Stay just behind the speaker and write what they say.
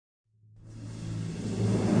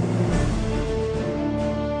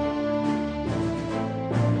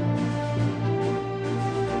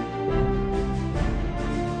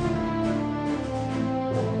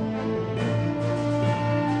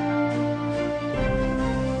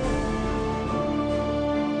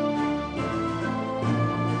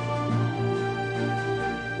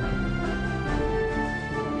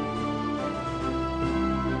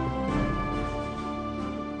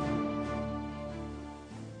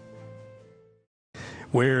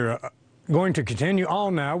We're going to continue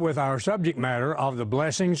on now with our subject matter of the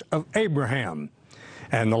blessings of Abraham.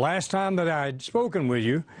 And the last time that I had spoken with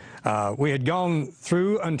you, we had gone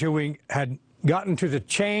through until we had gotten to the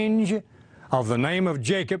change of the name of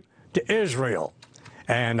Jacob to Israel.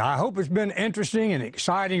 And I hope it's been interesting and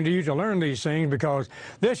exciting to you to learn these things, because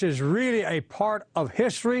this is really a part of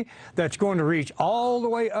history that's going to reach all the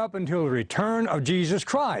way up until the return of Jesus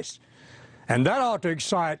Christ. And that ought to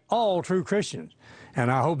excite all true Christians. And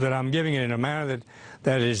I hope that I'm giving it in a manner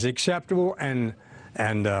that is acceptable and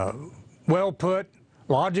well put,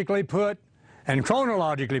 logically put, and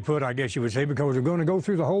chronologically put, I guess you would say, because we're going to go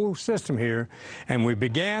through the whole system here. And we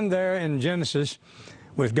began there in Genesis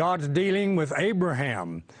with God's dealing with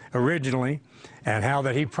Abraham originally, and how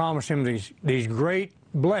that he promised him these great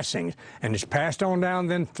blessings. And it's passed on down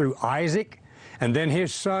then through Isaac, and then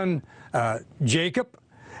his son Jacob.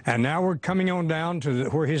 And now we're coming on down to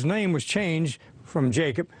where his name was changed from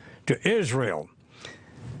Jacob to Israel.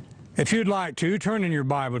 If you'd like to, turn in your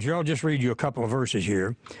Bible here. I'll just read you a couple of verses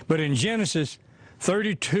here. But in Genesis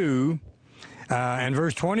 32 and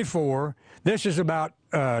verse 24, this is about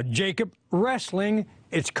Jacob wrestling.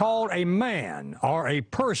 It's called a man or a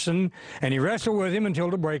person, and he wrestled with him until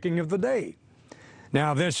the breaking of the day.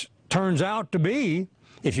 Now this turns out to be,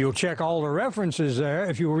 if you'll check all the references there,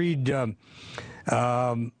 if you read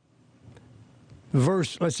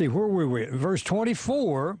verse, let's see, where were we? Verse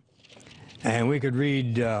 24, and we could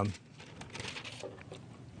read,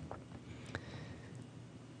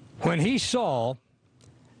 when he saw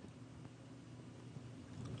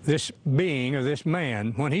this being, or this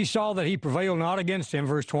man, when he saw that he prevailed not against him,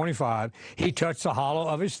 verse 25, he touched the hollow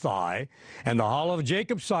of his thigh, and the hollow of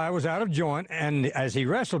Jacob's thigh was out of joint, and as he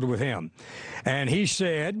wrestled with him. And he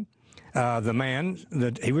said, the man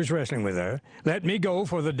that he was wrestling with there, let me go,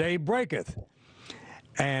 for the day breaketh.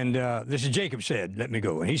 And this is Jacob said, let me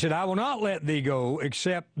go. And he said, I will not let thee go,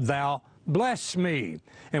 except thou bless me.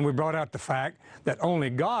 And we brought out the fact that only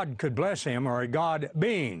God could bless him, or a God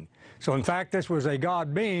being. So in fact, this was a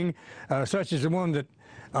God being, such as the one that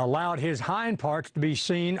allowed his hind parts to be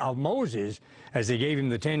seen of Moses as he gave him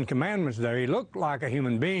the 10 Commandments there. He looked like a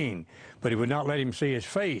human being, but he would not let him see his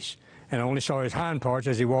face, and only saw his hind parts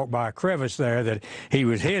as he walked by a crevice there that he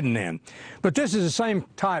was hidden in. But this is the same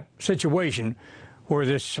type situation where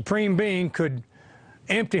this supreme being could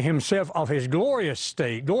empty himself of his glorious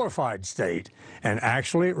state, glorified state, and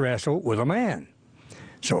actually wrestle with a man.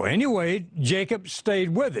 So anyway, Jacob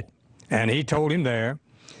stayed with it. And he told him there,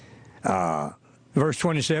 verse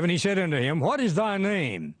 27, he said unto him, what is thy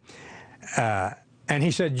name? And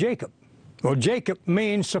he said, Jacob. Well, Jacob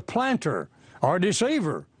means supplanter, or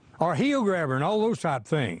deceiver, or heel grabber, and all those type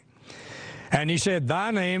things. And he said,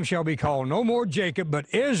 thy name shall be called no more Jacob,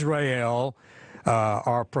 but Israel,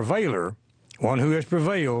 or prevailer, one who has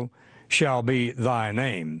prevailed, shall be thy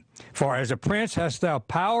name. For as a prince hast thou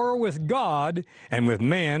power with God and with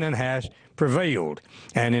men, and hast prevailed.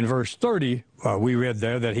 And in verse 30, we read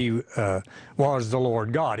there that he was the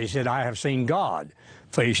Lord God. He said, I have seen God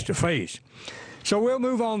face to face. So we'll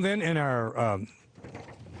move on then in our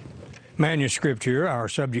manuscript here, our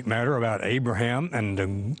subject matter about Abraham and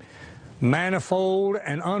the manifold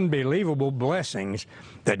and unbelievable blessings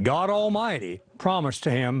that God Almighty promised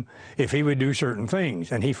to him if he would do certain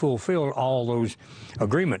things. And he fulfilled all those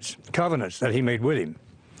agreements, covenants that he made with him.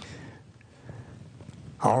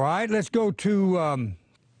 All right, let's go to,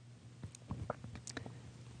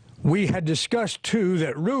 we had discussed too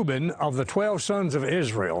that Reuben of the 12 sons of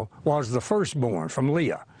Israel was the firstborn from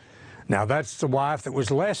Leah. Now that's the wife that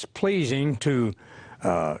was less pleasing to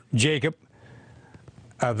Jacob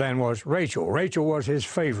than was Rachel. Rachel was his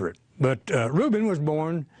favorite, but Reuben was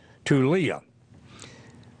born to Leah.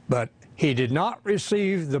 But he did not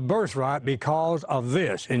receive the birthright because of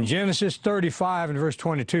this. In Genesis 35 and verse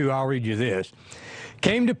 22, I'll read you this.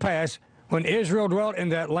 Came to pass, when Israel dwelt in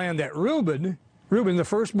that land, that Reuben the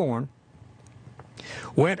firstborn,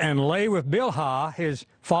 went and lay with Bilhah, his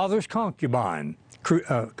father's concubine,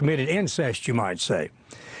 committed incest, you might say.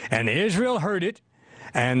 And Israel heard it,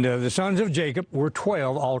 and the sons of Jacob were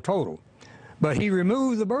 12 all total. But he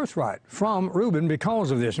removed the birthright from Reuben because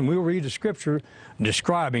of this, and we'll read the scripture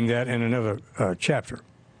describing that in another chapter.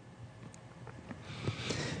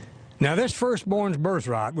 Now this firstborn's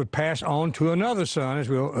birthright would pass on to another son, as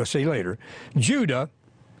we'll see later. Judah,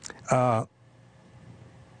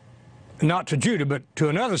 not to Judah, but to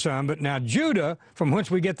another son. But now Judah, from whence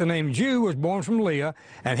we get the name Jew, was born from Leah,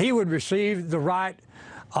 and he would receive the right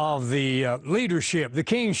of the leadership, the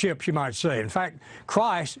kingship, you might say. In fact,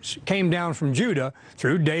 Christ came down from Judah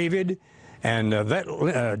through David and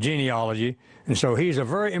that genealogy. And so he's a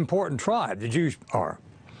very important tribe, the Jews are.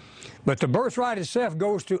 But the birthright itself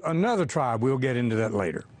goes to another tribe. We'll get into that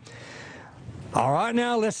later. All right,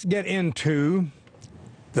 now let's get into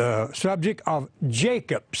the subject of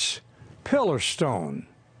Jacob's pillar stone.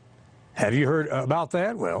 Have you heard about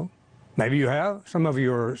that? Well, maybe you have. Some of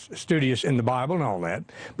you are studious in the Bible and all that.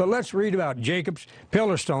 But let's read about Jacob's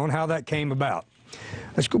pillar stone, how that came about.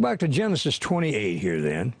 Let's go back to Genesis 28 here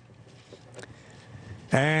then.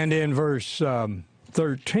 And in verse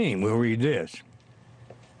 13, we'll read this.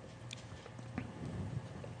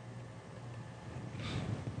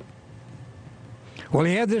 Well,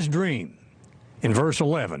 he had this dream. In verse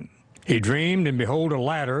 11, he dreamed, and behold, a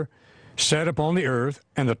ladder set upon the earth,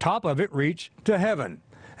 and the top of it reached to heaven.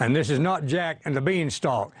 And this is not Jack and the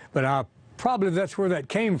Beanstalk, but probably that's where that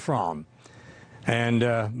came from. And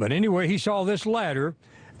but anyway, he saw this ladder.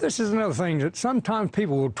 This is another thing that sometimes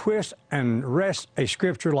people will twist and wrest a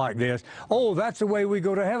scripture like this. Oh, that's the way we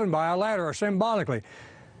go to heaven, by a ladder, or symbolically.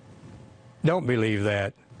 Don't believe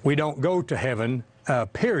that. We don't go to heaven,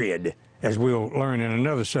 period, as we'll learn in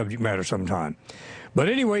another subject matter sometime. But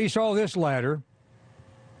anyway, he saw this ladder,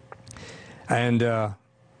 and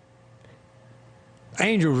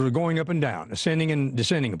angels were going up and down, ascending and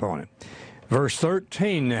descending upon it. Verse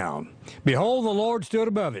 13 now, behold, the Lord stood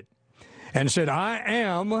above it, and said, I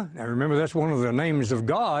am. Now remember, that's one of the names of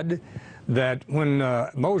God, that when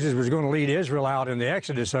Moses was going to lead Israel out in the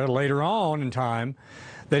Exodus later on in time,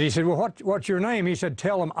 that he said, well, what's your name? He said,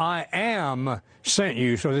 tell them I am sent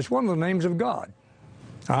you. So it's one of the names of God.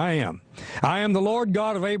 I am. I am the Lord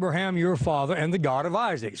God of Abraham your father, and the God of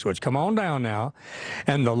Isaac. So it's come on down now.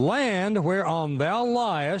 And the land whereon thou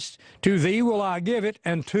liest, to thee will I give it,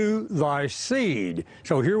 and to thy seed.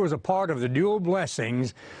 So here was a part of the dual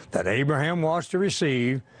blessings that Abraham was to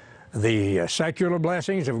receive. The secular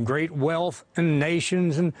blessings of great wealth and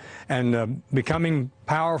nations, and becoming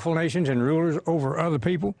powerful nations and rulers over other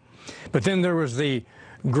people. But then there was the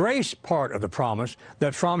grace part of the promise,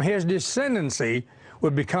 that from his descendancy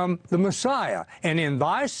would become the Messiah. And in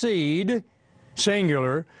thy seed,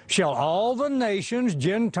 singular, shall all the nations,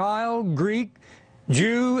 Gentile, Greek,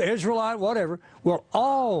 Jew, Israelite, whatever, will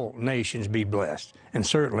all nations be blessed. And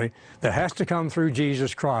certainly that has to come through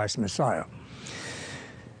Jesus Christ, Messiah.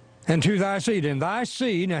 And to thy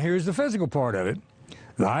seed, now here's the physical part of it,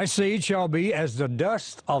 thy seed shall be as the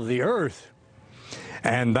dust of the earth,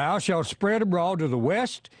 and thou shalt spread abroad to the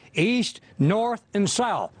west, east, north, and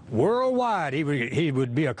south. Worldwide, he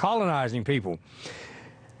would be a colonizing people.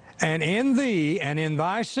 And in thee and in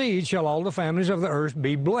thy seed shall all the families of the earth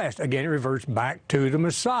be blessed. Again, it reverts back to the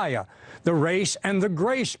Messiah, the race and the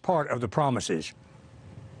grace part of the promises.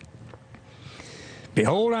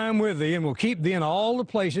 Behold, I am with thee, and will keep thee in all the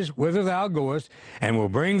places whither thou goest, and will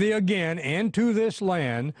bring thee again into this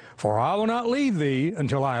land, for I will not leave thee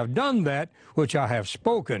until I have done that which I have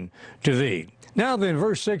spoken to thee. Now then,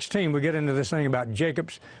 verse 16, we get into this thing about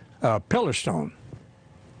Jacob's pillar stone.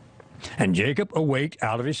 And Jacob awaked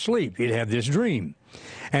out of his sleep. He'd had this dream.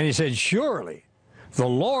 And he said, surely the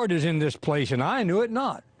Lord is in this place, and I knew it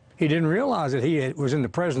not. He didn't realize that he was in the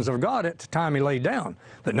presence of God at the time he laid down.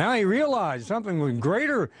 But now he realized something was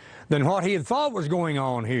greater than what he had thought was going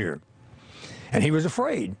on here. And he was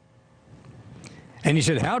afraid. And he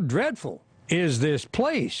said, how dreadful is this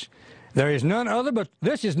place? There is none other but,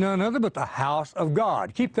 this is none other but the house of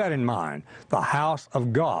God. Keep that in mind, the house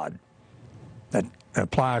of God. That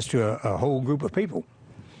applies to a whole group of people.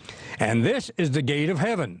 And this is the gate of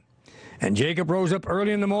heaven. And Jacob rose up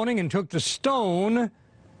early in the morning and took the stone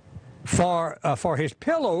for his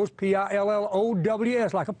pillows,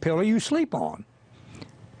 P-I-L-L-O-W-S, like a pillow you sleep on.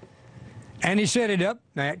 And he set it up.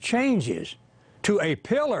 Now it changes to a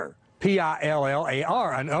pillar,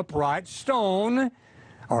 P-I-L-L-A-R, an upright stone,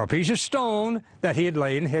 or a piece of stone that he had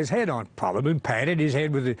laid his head on. Probably patted his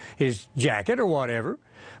head with his jacket or whatever,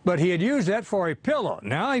 but he had used that for a pillow.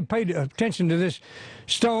 Now he paid attention to this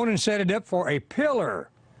stone and set it up for a pillar,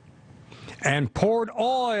 and poured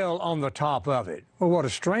oil on the top of it. Well, what a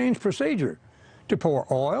strange procedure, to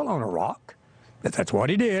pour oil on a rock. But that's what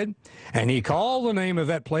he did. And he called the name of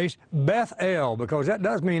that place Bethel, because that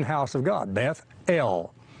does mean house of God,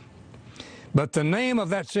 Bethel. But the name of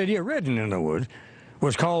that city originally, in the woods,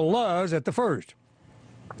 was called Luz at the first.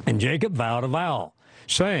 And Jacob vowed a vow,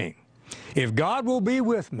 saying, if God will be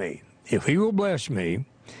with me, if he will bless me,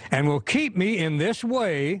 and will keep me in this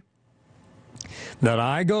way, that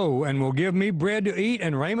I go, and will give me bread to eat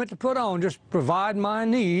and raiment to put on, just provide my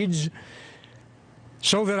needs,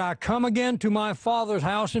 so that I come again to my father's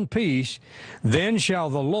house in peace, then shall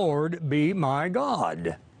the Lord be my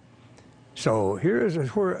God. So here is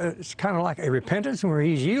where it's kind of like a repentance where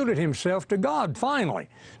he's yielded himself to God finally.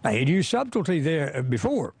 Now, he'd used subtlety there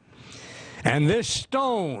before. And this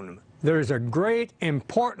stone, there's a great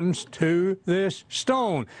importance to this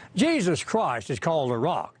stone. Jesus Christ is called a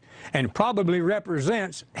rock and probably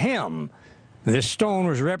represents him. This stone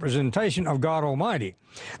was a representation of God Almighty.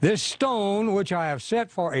 This stone, which I have set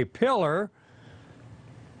for a pillar,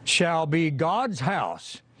 shall be God's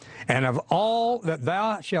house. And of all that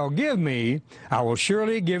thou shalt give me, I will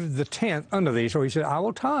surely give the tenth unto thee. So he said, I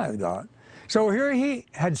will tithe, God. So here he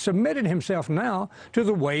had submitted himself now to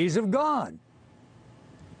the ways of God.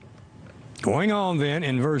 Going on then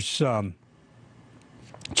in verse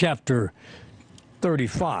chapter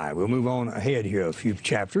 35. We'll move on ahead here a few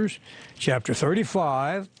chapters. Chapter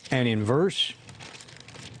 35 and in verse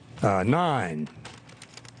 9.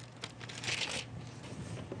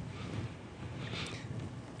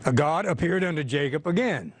 God appeared unto Jacob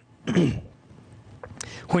again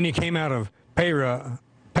when he came out of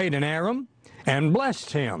Padan Aram and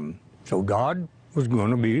blessed him. So God was going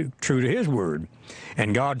to be true to his word.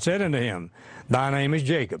 And God said unto him, thy name is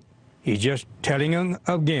Jacob. He's just telling him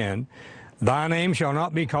again, thy name shall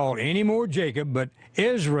not be called any more Jacob, but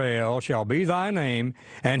Israel shall be thy name.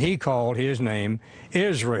 And he called his name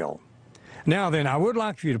Israel. Now then, I would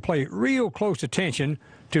like for you to pay real close attention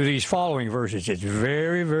to these following verses. It's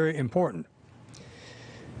very, very important.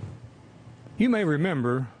 You may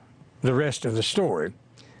remember the rest of the story.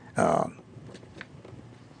 Let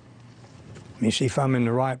me see if I'm in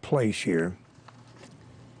the right place here.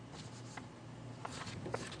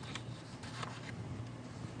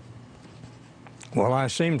 Well, I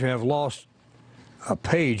seem to have lost a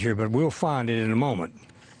page here, but we'll find it in a moment.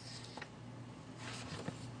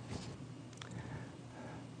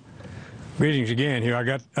 Greetings again here. I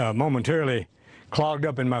got momentarily clogged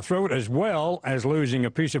up in my throat as well as losing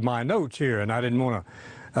a piece of my notes here, and I didn't want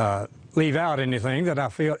to leave out anything that I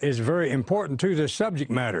feel is very important to this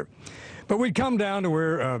subject matter. But we'd come down to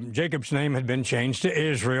where Jacob's name had been changed to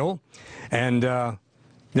Israel, and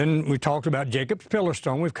then we talked about Jacob's pillar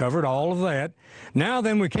stone. We've covered all of that. Now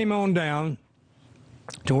then we came on down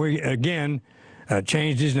to where he again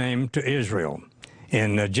changed his name to Israel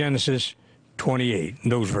in Genesis 28,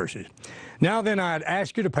 those verses. Now then, I'd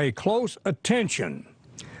ask you to pay close attention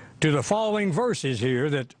to the following verses here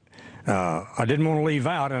that I didn't want to leave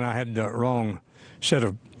out, and I had the wrong set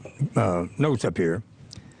of notes up here.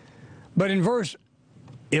 But in verse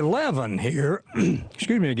 11 here,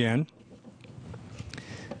 excuse me again,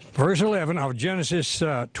 verse 11 of Genesis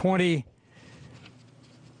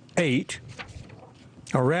 28,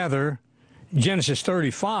 or rather, Genesis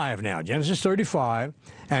 35 now, Genesis 35,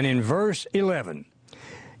 and in verse 11,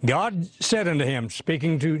 God said unto him,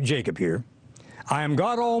 speaking to Jacob here, I am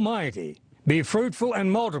God Almighty, be fruitful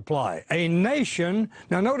and multiply. A nation,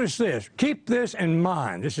 now notice this, keep this in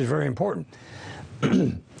mind, this is very important,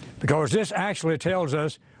 because this actually tells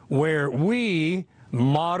us where we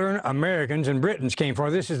modern Americans and Britons came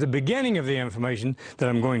from. This is the beginning of the information that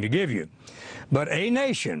I'm going to give you. But a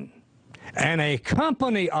nation and a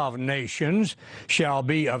company of nations shall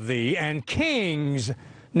be of thee, and kings,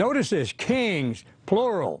 notice this, kings,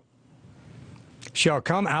 plural, shall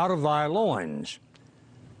come out of thy loins.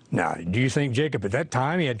 Now, do you think Jacob at that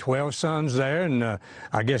time, he had 12 sons there, and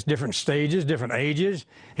I guess different stages, different ages.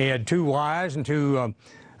 He had 2 wives and 2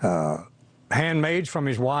 handmaids from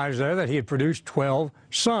his wives there, that he had produced 12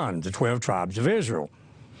 sons, the 12 tribes of Israel.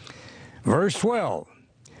 Verse 12,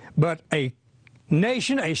 but a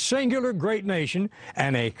nation, a singular great nation,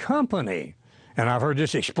 and a company, and I've heard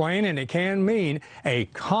this explained, and it can mean a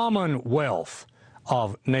commonwealth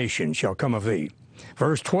of nations shall come of thee.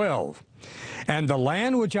 Verse 12, and the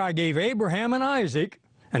land which I gave Abraham and Isaac,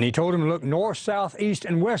 and he told him to look north, south, east,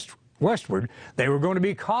 and westward, they were going to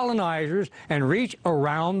be colonizers and reach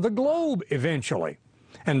around the globe eventually,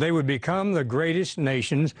 and they would become the greatest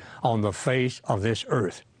nations on the face of this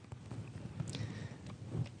earth.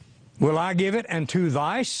 Will I give it, and to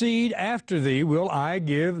thy seed after thee will I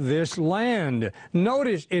give this land.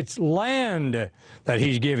 Notice it's land that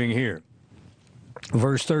he's giving here.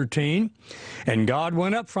 Verse 13, and God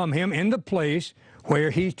went up from him in the place where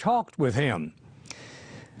he talked with him.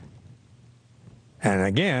 And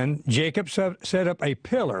again, Jacob set up a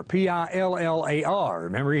pillar, P-I-L-L-A-R.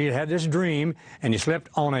 Remember, he had this dream, and he slept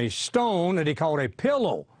on a stone that he called a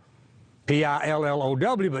pillow,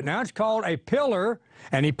 P-I-L-L-O-W, but now it's called a pillar,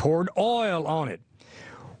 and he poured oil on it.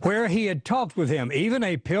 Where he had talked with him, even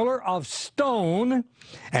a pillar of stone,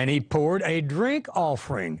 and he poured a drink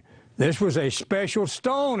offering. This was a special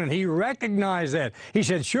stone, and he recognized that. He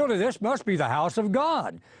said, surely this must be the house of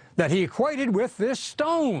God, that he equated with this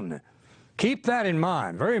stone. Keep that in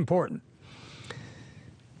mind, very important.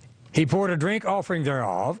 He poured a drink offering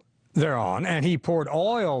thereon, and he poured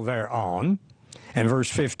oil thereon. And verse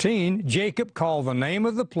 15, Jacob called the name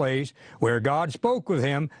of the place where God spoke with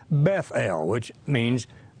him Bethel, which means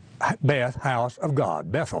Beth, house of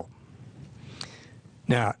God, Bethel.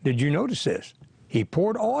 Now, did you notice this? He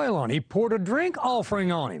poured oil on it. He poured a drink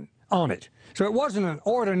offering on it. So it wasn't an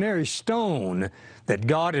ordinary stone that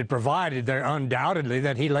God had provided there, undoubtedly,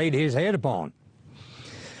 that he laid his head upon.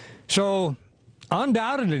 So,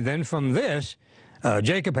 undoubtedly then, from this,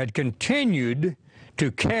 Jacob had continued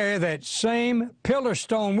to carry that same pillar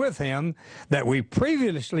stone with him that we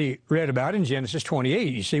previously read about in Genesis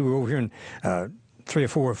 28. You see, we're over here in 3 or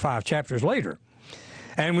 4 or 5 chapters later.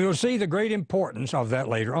 And we will see the great importance of that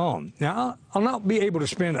later on. Now, I'll not be able to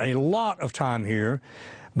spend a lot of time here,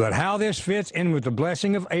 but how this fits in with the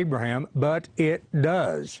blessing of Abraham, but it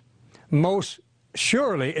does. Most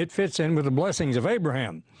surely it fits in with the blessings of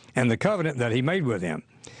Abraham and the covenant that he made with him.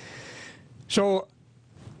 So,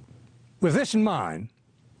 with this in mind,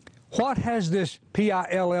 what has this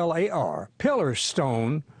P-I-L-L-A-R, pillar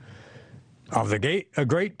stone of the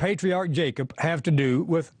great patriarch Jacob, have to do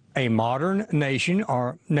with a modern nation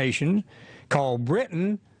or nation called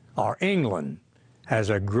Britain or England? Has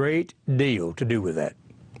a great deal to do with that.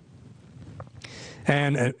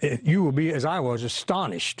 And you will be, as I was,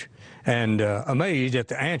 astonished and amazed at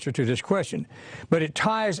the answer to this question. But it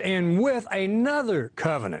ties in with another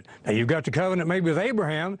covenant. Now, you've got the covenant made with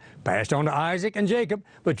Abraham, passed on to Isaac and Jacob,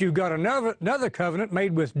 but you've got another covenant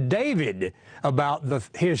made with David about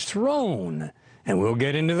his throne. And we'll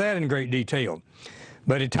get into that in great detail.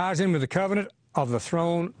 But it ties in with the covenant of the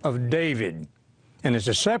throne of David. And it's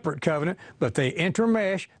a separate covenant, but they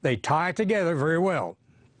intermesh, they tie together very well.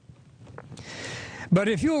 But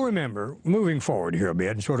if you'll remember, moving forward here a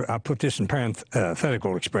bit, and sort of I put this in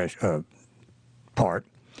parenthetical part.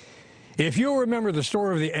 If you'll remember the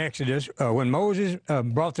story of the Exodus, when Moses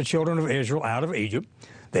brought the children of Israel out of Egypt,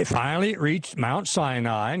 they finally reached Mount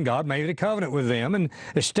Sinai, and God made a covenant with them and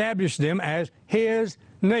established them as his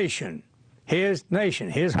nation,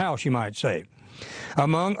 his house, you might say,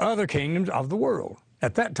 among other kingdoms of the world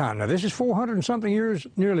at that time. Now, this is 400 and something years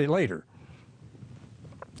nearly later.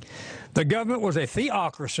 The government was a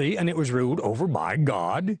theocracy, and it was ruled over by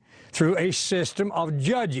God through a system of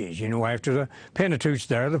judges. You know, after the Pentateuch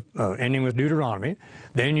there, ending with Deuteronomy,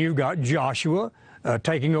 then you've got Joshua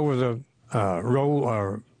taking over the role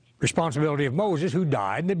or responsibility of Moses, who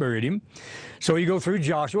died, and they buried him. So you go through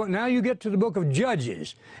Joshua. Now you get to the book of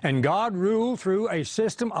Judges, and God ruled through a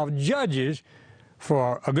system of judges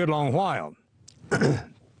for a good long while.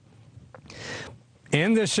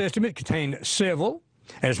 In this system, it contained civil,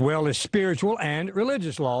 as well as spiritual and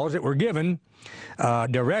religious laws that were given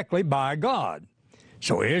directly by God.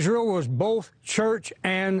 So Israel was both church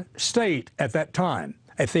and state at that time,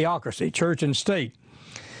 a theocracy, church and state.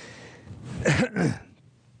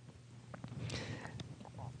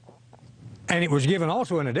 And it was given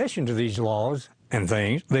also, in addition to these laws and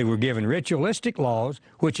things, they were given ritualistic laws,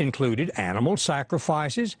 which included animal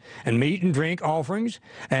sacrifices and meat and drink offerings,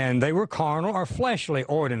 and they were carnal or fleshly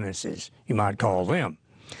ordinances, you might call them.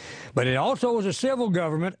 But it also was a civil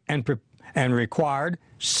government and required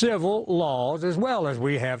civil laws as well as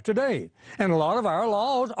we have today. And a lot of our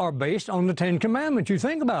laws are based on the 10 Commandments. You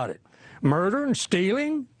think about it. Murder and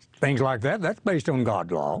stealing, things like that, that's based on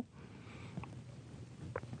God's law.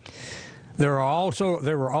 There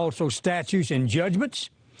were also statutes and judgments,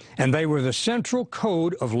 and they were the central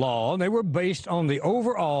code of law. They were based on the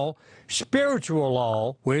overall spiritual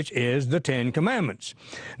law, which is the 10 Commandments.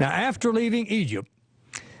 Now, after leaving Egypt,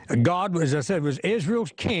 God, as I said, was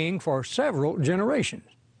Israel's king for several generations,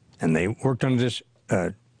 and they worked under this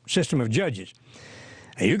system of judges.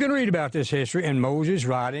 Now, you can read about this history in Moses'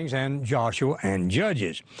 writings and Joshua and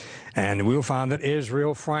Judges, and we'll find that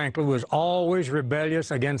Israel, frankly, was always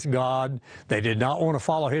rebellious against God. They did not want to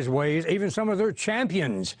follow his ways. Even some of their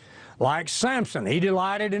champions, like Samson, he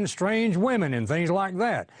delighted in strange women and things like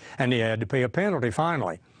that, and he had to pay a penalty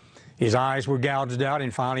finally. His eyes were gouged out,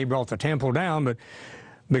 and finally he brought the temple down, but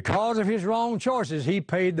because of his wrong choices, he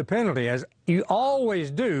paid the penalty. As you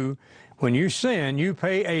always do, when you sin, you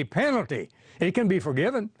pay a penalty. It can be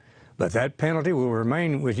forgiven, but that penalty will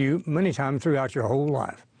remain with you many times throughout your whole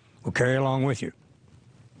life. Will carry along with you.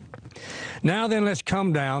 Now then, let's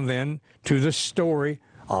come down then to the story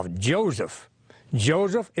of Joseph.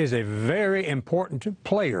 Joseph is a very important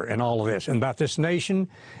player in all of this, and about this nation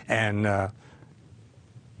and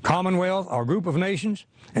commonwealth or group of nations,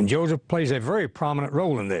 and Joseph plays a very prominent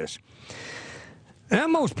role in this. Now,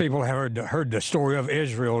 most people have heard the story of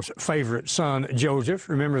Israel's favorite son, Joseph.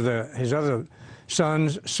 Remember, his other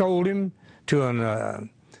sons sold him to an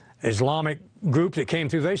Islamic group that came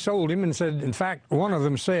through. They sold him and said, in fact, one of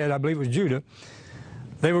them said, I believe it was Judah,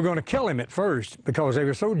 they were going to kill him at first because they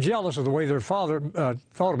were so jealous of the way their father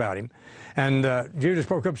thought about him. And Judah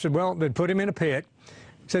spoke up and said, well, they'd put him in a pit.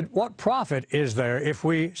 Said, what profit is there if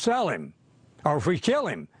we sell him? Or if we kill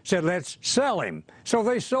him? Said, let's sell him. So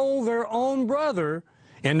they sold their own brother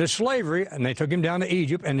into slavery, and they took him down to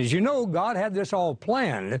Egypt. And as you know, God had this all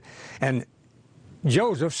planned. And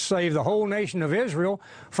Joseph saved the whole nation of Israel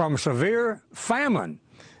from severe famine.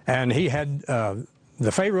 And he had,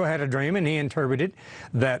 the Pharaoh had a dream, and he interpreted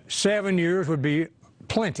that 7 years would be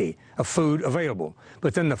plenty of food available.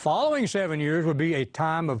 But then the following 7 years would be a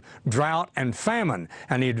time of drought and famine.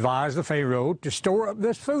 And he advised the Pharaoh to store up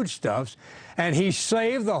this foodstuffs. And he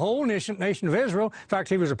saved the whole nation of Israel. In fact,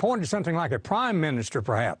 he was appointed something like a prime minister,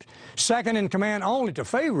 perhaps, second in command only to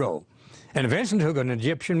Pharaoh. And eventually took an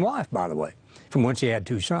Egyptian wife, by the way, from whence he had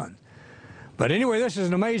 2 sons. But anyway, this is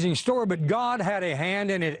an amazing story, but God had a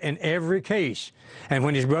hand in it in every case. And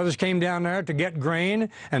when his brothers came down there to get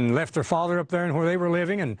grain and left their father up there and where they were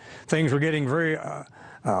living, and things were getting very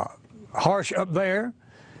harsh up there,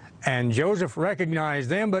 and Joseph recognized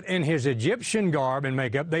them, but in his Egyptian garb and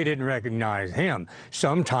makeup, they didn't recognize him.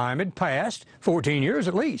 Some time had passed, 14 years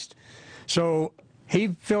at least. So he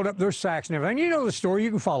filled up their sacks and everything. You know the story,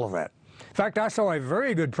 you can follow that. In fact, I saw a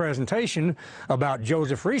very good presentation about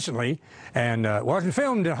Joseph recently, and it wasn't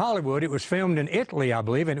filmed in Hollywood. It was filmed in Italy, I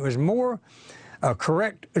believe, and it was more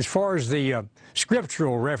correct as far as the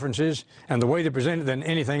scriptural references and the way they presented than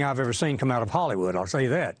anything I've ever seen come out of Hollywood, I'll say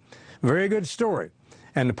that. Very good story.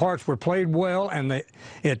 And the parts were played well, and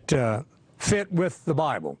it fit with the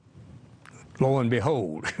Bible, lo and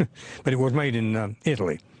behold. But it was made in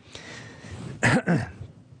Italy.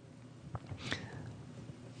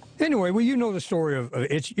 Anyway, well, you know the story of,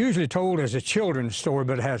 it's usually told as a children's story,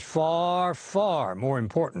 but it has far, far more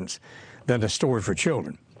importance than a story for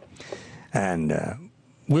children. And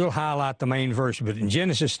we'll highlight the main verse, but in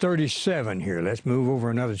Genesis 37 here, let's move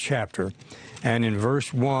over another chapter. And in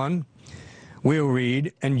verse 1, we'll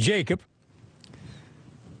read, and Jacob,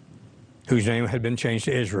 whose name had been changed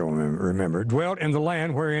to Israel, remember, dwelt in the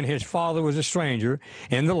land wherein his father was a stranger,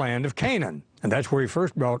 in the land of Canaan. And that's where he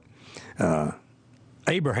first brought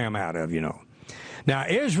Abraham out of, you know. Now,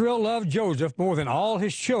 Israel loved Joseph more than all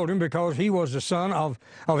his children because he was the son of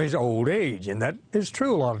his old age, and that is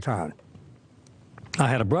true a lot of times. I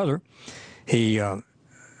had a brother. He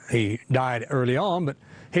died early on, but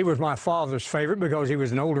he was my father's favorite because he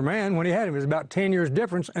was an older man when he had him. It was about 10 years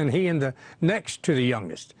difference, and he and the next to the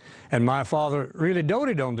youngest. And my father really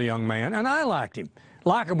doted on the young man, and I liked him.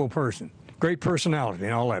 Likable person, great personality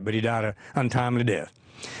and all that, but he died an untimely death.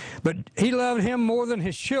 But he loved him more than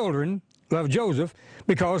his children, loved Joseph,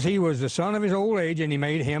 because he was the son of his old age, and he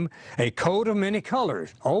made him a coat of many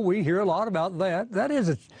colors. Oh, we hear a lot about that. That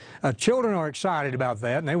is, children are excited about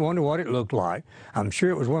that, and they wonder what it looked like. I'm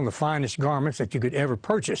sure it was one of the finest garments that you could ever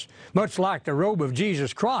purchase, much like the robe of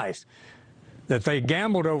Jesus Christ that they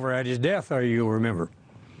gambled over at his death, or you'll remember.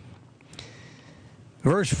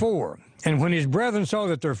 Verse 4, and when his brethren saw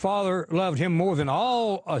that their father loved him more than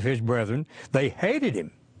all of his brethren, they hated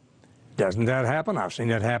him. Doesn't that happen? I've seen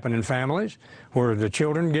that happen in families where the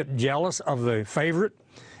children get jealous of the favorite,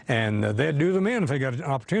 and they'd do them in if they got an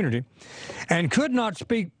opportunity, and could not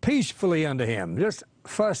speak peacefully unto him. Just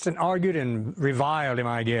fussed and argued and reviled him,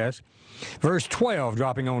 I guess. Verse 12,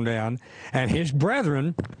 dropping on down, and his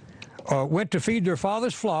brethren went to feed their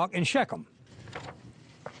father's flock in Shechem.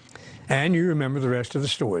 And you remember the rest of the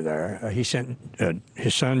story there. He sent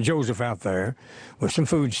his son Joseph out there with some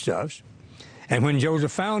foodstuffs. And when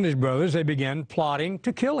Joseph found his brothers, they began plotting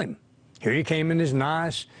to kill him. Here he came in his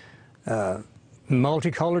nice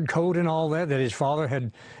multicolored coat and all that his father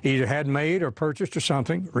had either had made or purchased or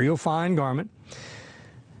something, real fine garment.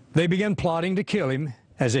 They began plotting to kill him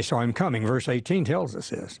as they saw him coming. Verse 18 tells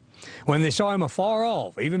us this. When they saw him afar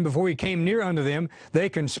off, even before he came near unto them, they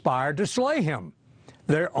conspired to slay him,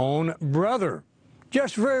 their own brother.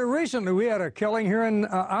 Just very recently, we had a killing here in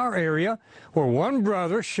our area where one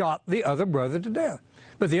brother shot the other brother to death.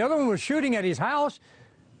 But the other one was shooting at his house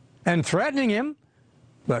and threatening him,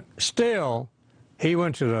 but still he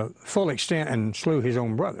went to the full extent and slew his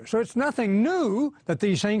own brother. So it's nothing new that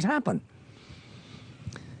these things happen.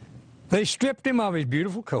 They stripped him of his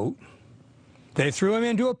beautiful coat, they threw him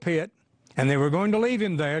into a pit, and they were going to leave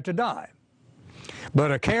him there to die. But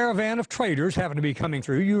a caravan of traders happened to be coming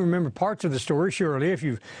through. You remember parts of the story, surely, if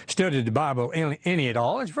you've studied the Bible any at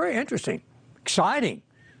all. It's very interesting, exciting.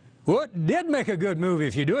 Well, it did make a good movie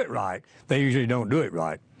if you do it right. They usually don't do it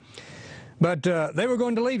right. But they were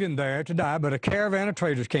going to leave him there to die, but a caravan of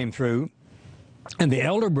traders came through, and the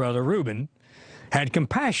elder brother, Reuben, had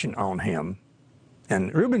compassion on him.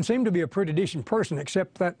 And Reuben seemed to be a pretty decent person,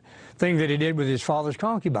 except that thing that he did with his father's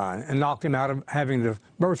concubine and knocked him out of having the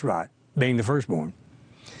birthright, being the firstborn.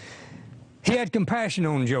 He had compassion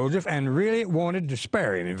on Joseph and really wanted to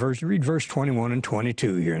spare him. Read verse 21 and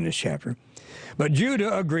 22 here in this chapter. But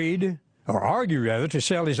Judah agreed, or argued rather, to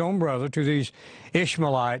sell his own brother to these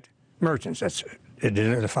Ishmaelite merchants. It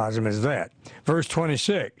identifies them as that. Verse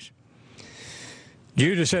 26.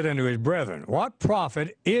 Judah said unto his brethren, what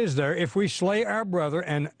profit is there if we slay our brother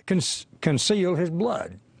and conceal his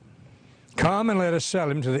blood? Come and let us sell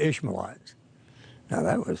him to the Ishmaelites. Now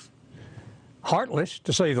that was heartless,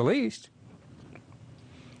 to say the least.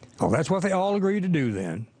 Well, that's what they all agreed to do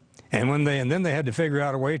then. And then they had to figure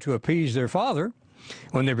out a way to appease their father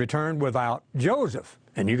when they returned without Joseph.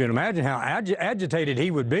 And you can imagine how agitated he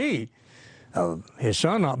would be of his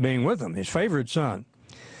son not being with him, his favorite son.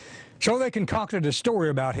 So they concocted a story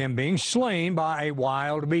about him being slain by a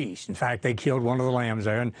wild beast. In fact, they killed one of the lambs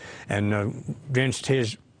there and drenched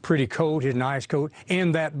his pretty coat, his nice coat,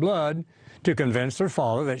 in that blood to convince their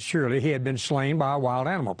father that surely he had been slain by a wild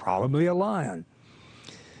animal, probably a lion.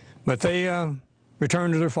 But they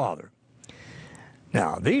returned to their father.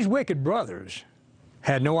 Now, these wicked brothers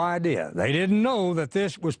had no idea. They didn't know that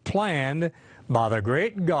this was planned by the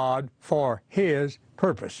great God for his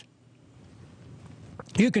purpose.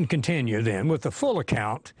 You can continue then with the full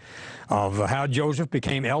account of how Joseph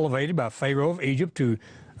became elevated by Pharaoh of Egypt to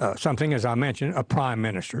something, as I mentioned, a prime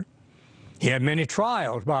minister. He had many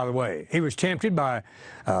trials, by the way. He was tempted by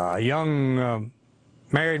a young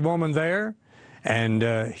married woman there,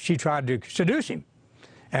 and she tried to seduce him.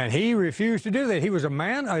 And he refused to do that. He was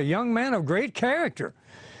a young man of great character.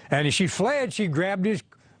 And as she fled, she grabbed his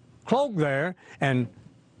cloak there and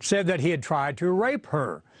said that he had tried to rape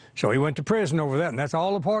her. So he went to prison over that, and that's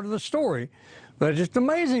all a part of the story. But it's just an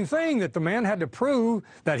amazing thing that the man had to prove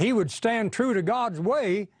that he would stand true to God's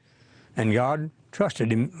way, and God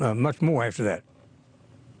trusted him much more after that.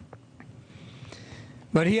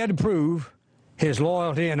 But he had to prove his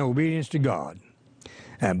loyalty and obedience to God.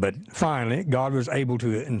 But finally, God was able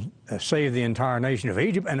to save the entire nation of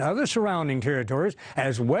Egypt and other surrounding territories,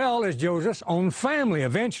 as well as Joseph's own family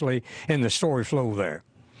eventually in the story flow there.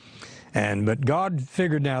 But God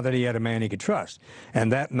figured now that he had a man he could trust,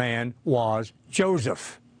 and that man was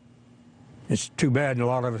Joseph. It's too bad a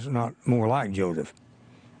lot of us are not more like Joseph.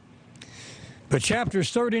 But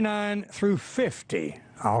chapters 39 through 50,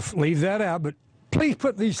 I'll leave that out, but please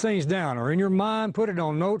put these things down, or in your mind, put it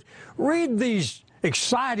on notes. Read these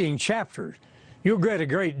exciting chapters. You'll get a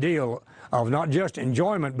great deal of not just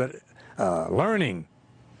enjoyment, but learning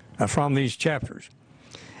from these chapters.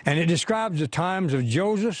 And it describes the times of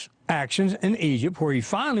Joseph's actions in Egypt, where he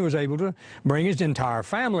finally was able to bring his entire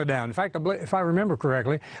family down. In fact, if I remember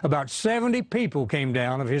correctly, about 70 people came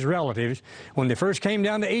down of his relatives when they first came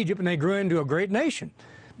down to Egypt, and they grew into a great nation.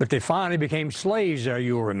 But they finally became slaves there,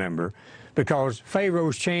 you'll remember, because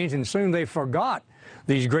Pharaoh's changed, and soon they forgot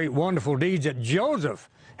these great, wonderful deeds that Joseph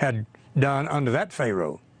had done under that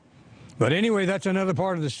Pharaoh. But anyway, that's another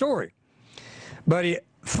part of the story. But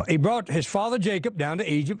he brought his father Jacob down to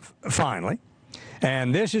Egypt finally,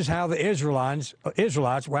 and this is how the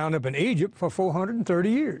Israelites wound up in Egypt for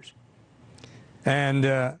 430 years.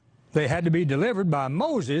 And they had to be delivered by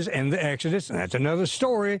Moses in the Exodus, and that's another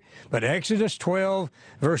story. But Exodus 12,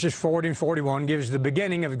 verses 40 and 41 gives the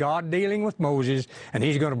beginning of God dealing with Moses, and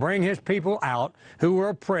he's going to bring his people out who were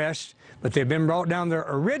oppressed, but they've been brought down there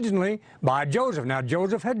originally by Joseph. Now,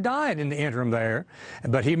 Joseph had died in the interim there,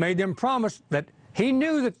 but he made them promise that he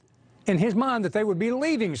knew that in his mind that they would be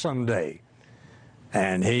leaving someday.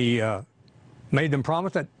 And he made them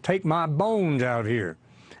promise that, take my bones out here.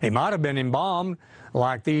 He might have been embalmed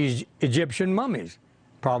like these Egyptian mummies.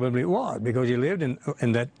 Probably it was, because he lived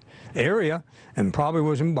in that area and probably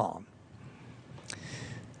was embalmed.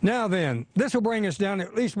 Now then, this will bring us down,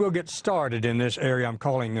 at least we'll get started in this area I'm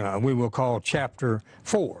calling, we will call chapter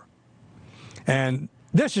 4. And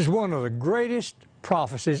this is one of the greatest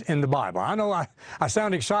prophecies in the Bible. I know I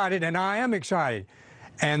sound excited, and I am excited.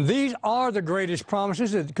 And these are the greatest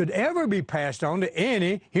promises that could ever be passed on to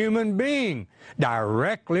any human being,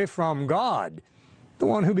 directly from God, the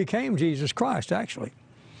one who became Jesus Christ, actually.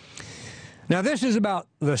 Now, this is about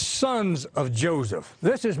the sons of Joseph.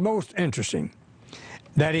 This is most interesting,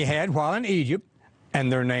 that he had while in Egypt,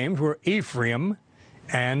 and their names were Ephraim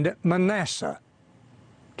and Manasseh.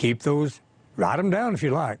 Keep those, write them down if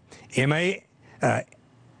you like.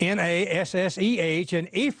 Nasseh, and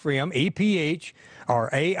Ephraim, E-P-H, or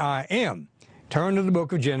A-I-M. Turn to the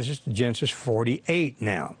book of Genesis, to Genesis 48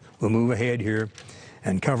 now. We'll move ahead here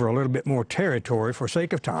and cover a little bit more territory for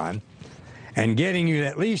sake of time, and getting you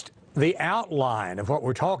at least the outline of what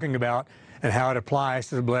we're talking about and how it applies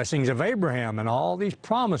to the blessings of Abraham and all these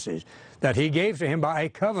promises that he gave to him by a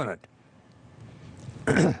covenant.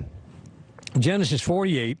 Genesis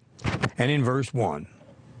 48 and in verse 1.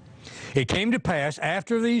 It came to pass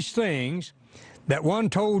after these things that one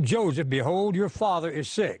told Joseph, behold, your father is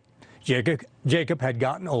sick. Jacob had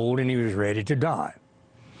gotten old and he was ready to die.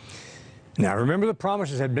 Now remember, the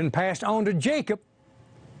promises had been passed on to Jacob,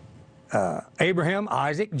 Abraham,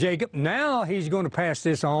 Isaac, Jacob. Now he's going to pass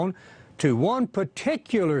this on to one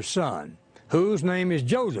particular son, whose name is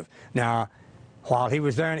Joseph. Now, while he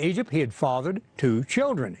was there in Egypt, he had fathered two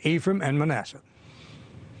children, Ephraim and Manasseh.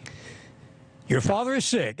 Your father is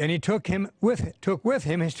sick, and he took with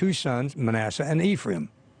him his two sons, Manasseh and Ephraim.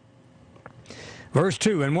 Verse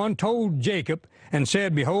 2, and one told Jacob and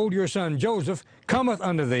said, behold, your son Joseph cometh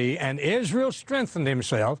unto thee, and Israel strengthened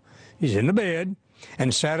himself, he's in the bed,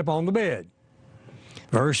 and sat upon the bed.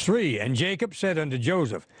 Verse 3, and Jacob said unto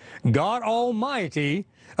Joseph, God Almighty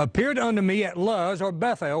appeared unto me at Luz or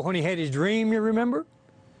Bethel when he had his dream, you remember?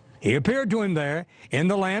 He appeared to him there in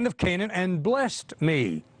the land of Canaan and blessed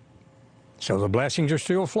me. So the blessings are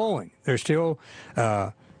still flowing. They're still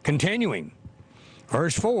continuing.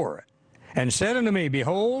 Verse 4, and said unto me,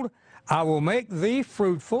 behold, I will make thee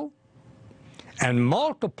fruitful and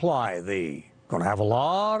multiply thee. Going to have a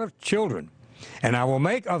lot of children. And I will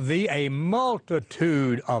make of thee a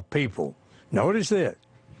multitude of people. Notice this,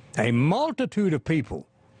 a multitude of people.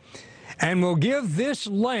 And will give this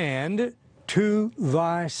land to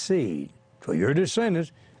thy seed. So your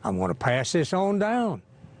descendants, I'm going to pass this on down.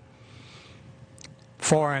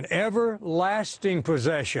 For an everlasting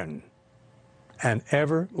possession. An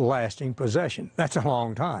everlasting possession. That's a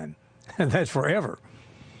long time. That's forever.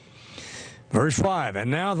 Verse 5,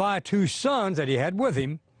 and now thy two sons that he had with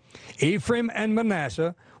him, Ephraim and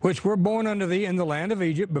Manasseh, which were born unto thee in the land of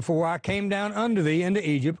Egypt, before I came down unto thee into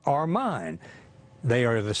Egypt, are mine. They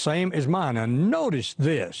are the same as mine. And notice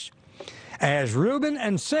this, as Reuben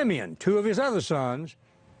and Simeon, two of his other sons,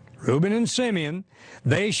 Reuben and Simeon,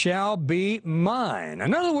 they shall be mine.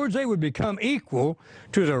 In other words, they would become equal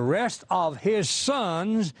to the rest of his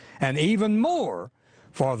sons, and even more,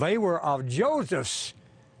 for they were of Joseph's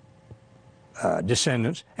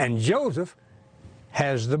descendants, and Joseph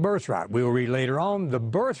has the birthright. We'll read later on, the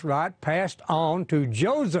birthright passed on to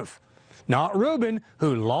Joseph, not Reuben,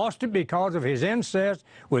 who lost it because of his incest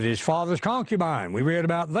with his father's concubine. We read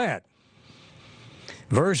about that.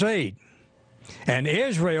 Verse 8, and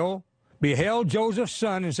Israel beheld Joseph's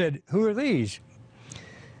son and said, who are these?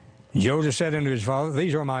 Joseph said unto his father,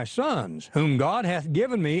 these are my sons, whom God hath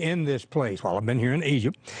given me in this place, while I've been here in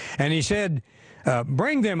Egypt. And he said,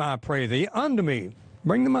 bring them, I pray thee, unto me.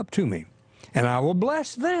 Bring them up to me, and I will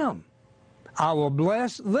bless them. I will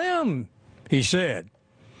bless them, he said.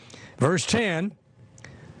 Verse 10,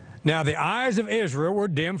 now the eyes of Israel were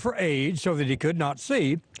dim for age, so that he could not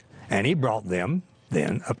see, and he brought them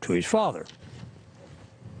then up to his father.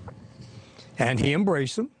 And he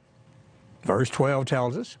embraced them. Verse 12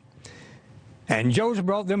 tells us, and Joseph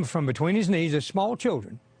brought them from between his knees as small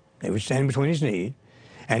children. They would stand between his knees.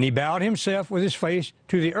 And he bowed himself with his face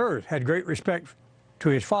to the earth, had great respect to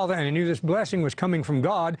his father, and he knew this blessing was coming from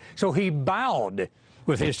God, so he bowed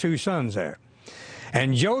with his two sons there.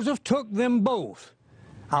 And Joseph took them both.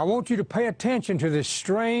 I want you to pay attention to this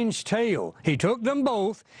strange tale. He took them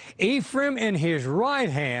both, Ephraim in his right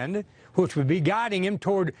hand, which would be guiding him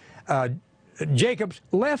toward Jacob's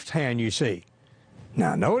left hand, you see.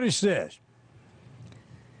 Now notice this.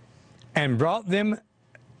 And brought them,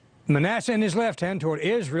 Manasseh in his left hand, toward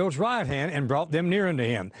Israel's right hand, and brought them near unto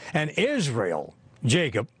him. And Israel,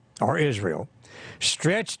 Jacob, or Israel,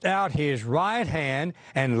 stretched out his right hand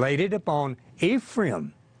and laid it upon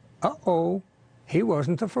Ephraim. Uh-oh, he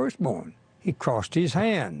wasn't the firstborn. He crossed his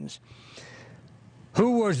hands.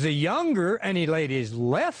 Who was the younger, and he laid his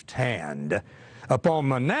left hand upon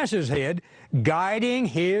Manasseh's head, guiding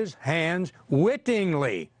his hands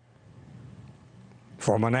wittingly.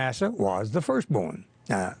 For Manasseh was the firstborn.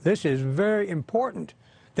 Now, this is very important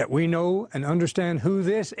that we know and understand who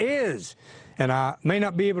this is. And I may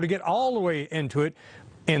not be able to get all the way into it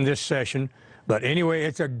in this session, but anyway,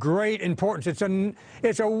 it's a great importance.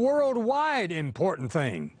 It's a worldwide important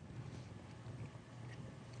thing.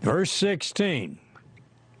 Verse 16,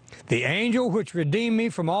 the angel which redeemed me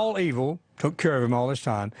from all evil, took care of him all this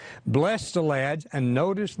time, blessed the lads, and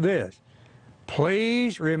notice this.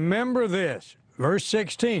 Please remember this. verse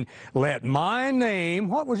 16, let my name,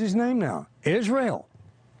 what was his name now? Israel.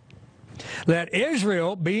 Let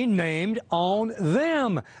Israel be named on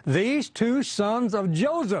them, these two sons of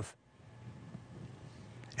Joseph.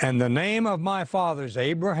 And the name of my fathers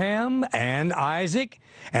Abraham and Isaac,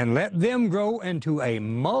 and let them grow into a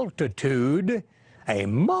multitude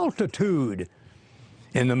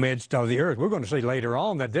in the midst of the earth. We're going to see later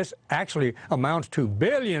on that this actually amounts to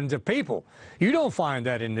billions of people. You don't find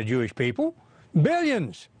that in the Jewish people.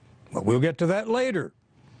 Billions. But we'll get to that later.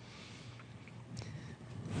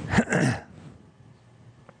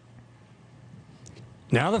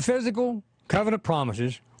 Now the physical covenant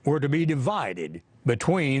promises were to be divided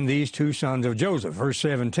between these two sons of Joseph. Verse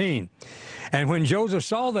 17, and when Joseph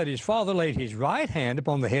saw that his father laid his right hand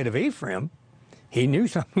upon the head of Ephraim, he knew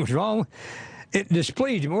something was wrong. It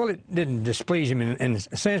displeased him. Well, it didn't displease him in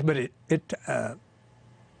a sense, but it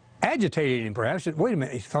agitated him perhaps. Wait a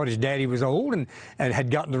minute, he thought his daddy was old and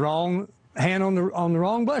had gotten the wrong hand on the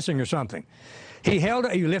wrong blessing or something. He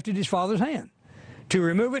lifted his father's hand to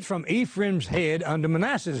remove it from Ephraim's head unto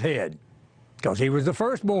Manasseh's head, because he was the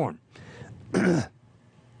firstborn.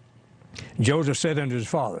 Joseph said unto his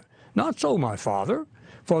father, not so, my father,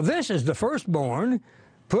 for this is the firstborn.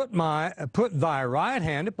 Put thy right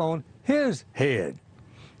hand upon his head.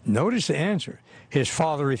 Notice the answer. His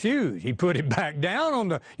father refused. He put it back down on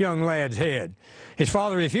the young lad's head. His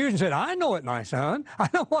father refused and said, I know it, my son. I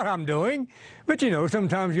know what I'm doing. But you know,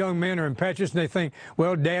 sometimes young men are impetuous and they think,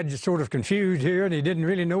 well, Dad's just sort of confused here and he didn't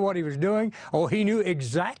really know what he was doing. Oh, he knew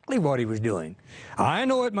exactly what he was doing. I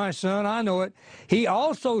know it, my son, I know it. He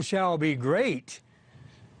also shall be great,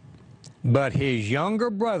 but his younger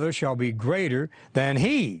brother shall be greater than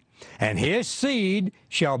he, and his seed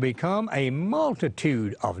shall become a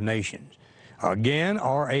multitude of nations. Again,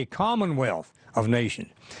 or a commonwealth of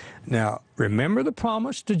nations. Now, remember the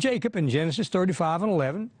promise to Jacob in Genesis 35 and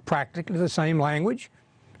 11, practically the same language.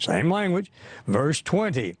 Verse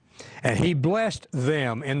 20, and he blessed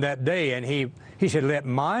them in that day, and he said, let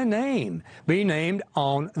my name be named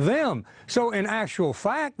on them. So in actual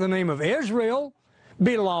fact, the name of Israel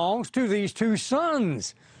belongs to these two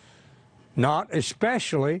sons, not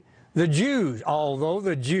especially the Jews, although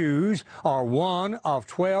the Jews are one of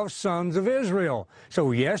 12 sons of Israel.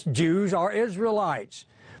 So yes, Jews are Israelites,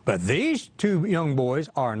 but these two young boys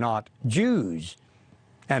are not Jews,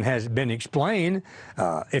 and has been explained.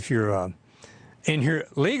 If you're in here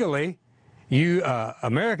legally, you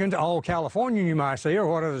Americans, all Californians you might say, or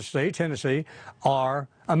what other state, Tennessee, are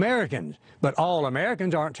Americans. But all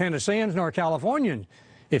Americans aren't Tennesseans nor Californians,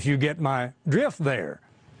 if you get my drift there.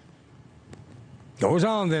 Goes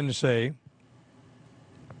on then to say,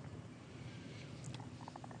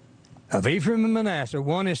 of Ephraim and Manasseh,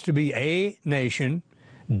 one is to be a nation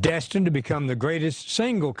destined to become the greatest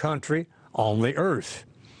single country on the earth.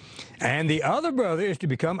 And the other brother is to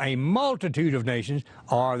become a multitude of nations,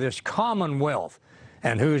 or this commonwealth.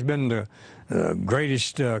 And who has been the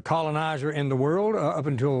greatest colonizer in the world up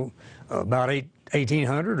until about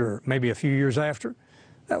 1800, or maybe a few years after?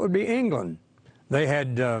 That would be England. They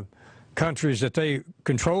had countries that they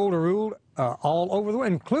controlled or ruled all over the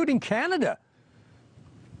world, including Canada.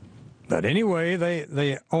 But anyway,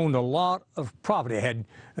 they owned a lot of property. They had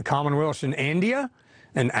commonwealths in India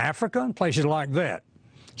and Africa and places like that.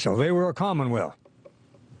 So they were a commonwealth.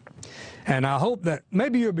 And I hope that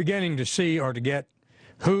maybe you're beginning to see or to get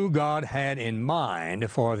who God had in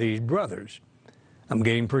mind for these brothers. I'm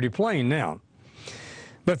getting pretty plain now.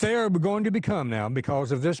 But they are going to become now,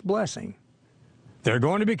 because of this blessing, they're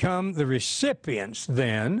going to become the recipients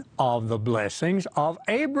then of the blessings of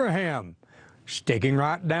Abraham, sticking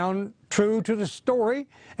right down true to the story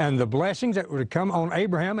and the blessings that would come on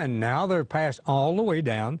Abraham, and now they're passed all the way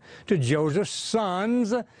down to Joseph's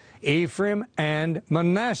sons, Ephraim and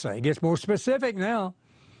Manasseh. It gets more specific now.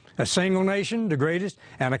 A single nation, the greatest,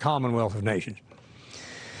 and a commonwealth of nations.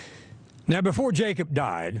 Now, before Jacob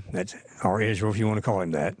died, or Israel if you want to call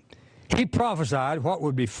him that, he prophesied what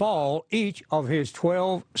would befall each of his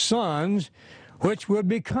 12 sons, which would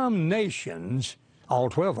become nations, all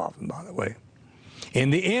 12 of them, by the way, in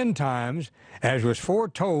the end times, as was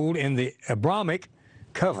foretold in the Abrahamic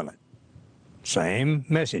covenant. Same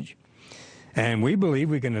message. And we believe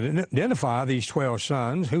we can identify these 12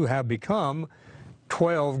 sons who have become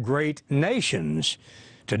 12 great nations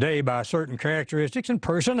today by certain characteristics and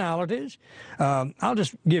personalities. I'll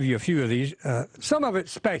just give you a few of these. Some of it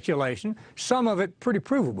speculation, some of it pretty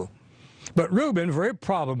provable. But Reuben very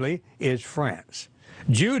probably is France.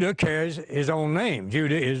 Judah carries his own name.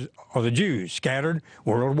 Judah is, or the Jews, scattered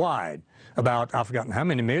worldwide. About, I've forgotten how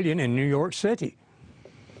many million in New York City.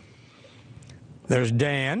 There's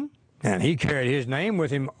Dan, And he carried his name with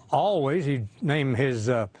him always. He named his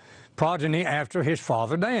progeny after his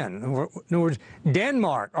father Dan. In other words,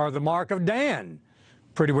 Denmark, or the mark of Dan,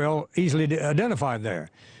 pretty well easily identified there.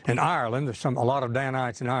 In Ireland, there's a lot of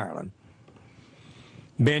Danites in Ireland.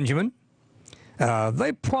 Benjamin,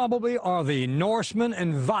 they probably are the Norsemen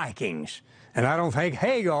and Vikings. And I don't think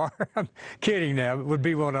Hagar, I'm kidding now, would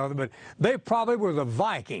be one of them, but they probably were the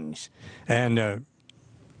Vikings and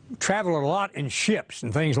traveled a lot in ships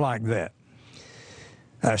and things like that.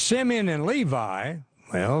 Simeon and Levi,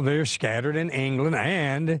 well, they're scattered in England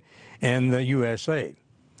and in the USA.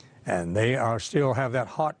 And they still have that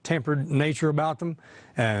hot-tempered nature about them.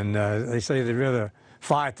 And they say they'd rather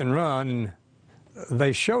fight than run. And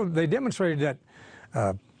they demonstrated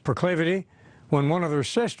that proclivity when one of their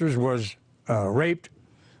sisters was raped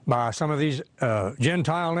by some of these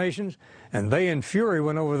Gentile nations. And they, in fury,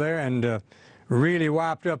 went over there and really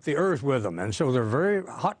wiped up the earth with them. And so they're very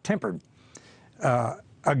hot-tempered.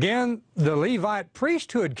 Again, the Levite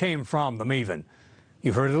priesthood came from them even.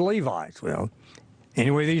 You've heard of the Levites. Well,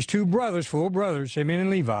 anyway, these two brothers, full brothers, Simeon and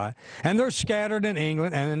Levi, and they're scattered in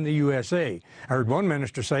England and in the USA. I heard one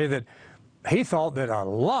minister say that he thought that a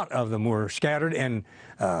lot of them were scattered in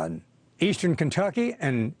eastern Kentucky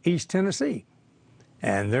and East Tennessee.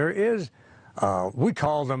 And there is, we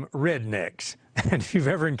call them rednecks. And if you've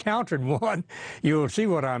ever encountered one, you'll see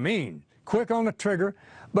what I mean. Quick on the trigger,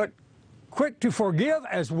 but quick to forgive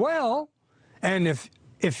as well. And if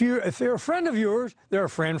they're a friend of yours, they're a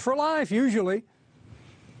friend for life, usually.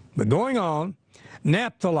 But going on,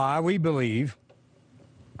 Naphtali, we believe.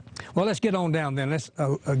 Well, let's get on down then. Let's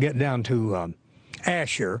get down to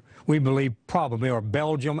Asher. We believe probably are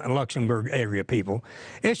Belgium and Luxembourg area people.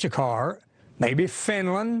 Issachar, maybe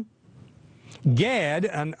Finland. Gad,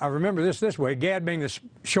 and I remember this way, Gad being the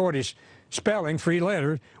shortest spelling, 3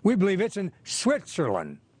 letters, we believe it's in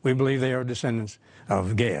Switzerland. We believe they are descendants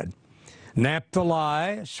of Gad.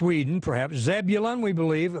 Naphtali, Sweden, perhaps. Zebulun, we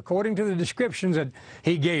believe, according to the descriptions that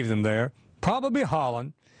he gave them there, probably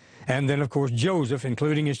Holland. And then, of course, Joseph,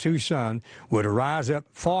 including his 2 sons, would rise up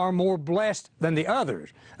far more blessed than the others.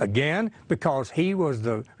 Again, because he was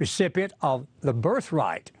the recipient of the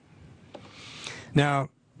birthright. Now,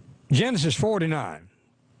 Genesis 49,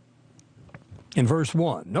 in verse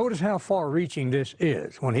 1, notice how far-reaching this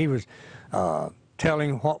is when he was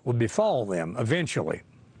telling what would befall them eventually.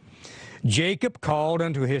 Jacob called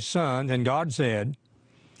unto his sons, and God said,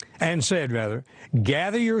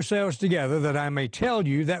 gather yourselves together, that I may tell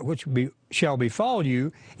you that which shall befall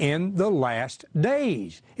you in the last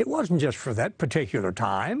days. It wasn't just for that particular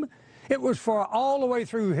time. It was for all the way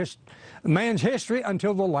through man's history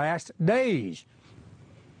until the last days.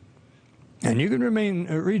 And you can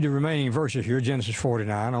read the remaining verses here, Genesis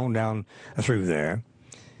 49, on down through there.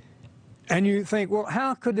 And you think, well,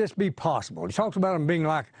 how could this be possible? He talks about them being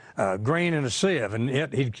like grain in a sieve, and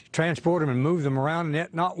yet he'd transport them and move them around, and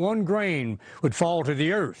yet not one grain would fall to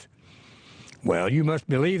the earth. Well, you must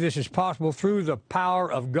believe this is possible through the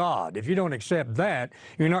power of God. If you don't accept that,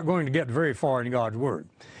 you're not going to get very far in God's Word.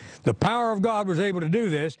 The power of God was able to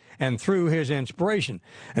do this, and through his inspiration.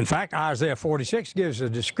 In fact, Isaiah 46 gives a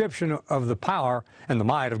description of the power and the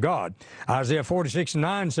might of God. Isaiah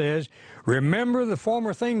 46:9 says, remember the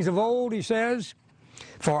former things of old, he says,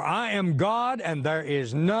 for I am God and there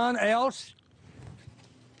is none else.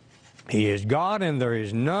 He is God and there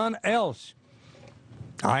is none else.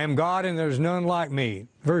 I am God and there's none like me.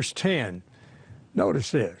 Verse 10,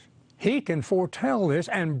 notice this. He can foretell this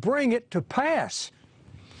and bring it to pass,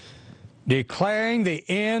 declaring the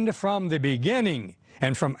end from the beginning,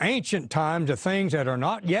 and from ancient times the things that are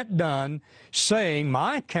not yet done, saying,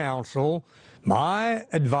 my counsel, my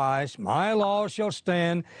advice, my law shall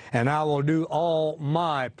stand, and I will do all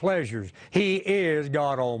my pleasures. He is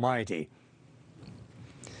God Almighty.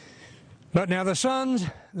 But now the son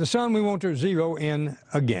we want to zero in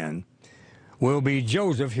again will be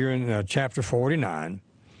Joseph here in chapter 49.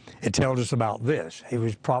 It tells us about this. He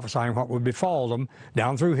was prophesying what would befall them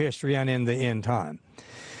down through history and in the end time.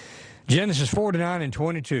 Genesis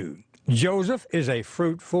 49:22. Joseph is a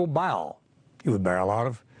fruitful bough. He would bear a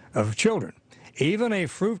lot of children. Even a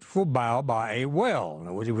fruitful bough by a well. In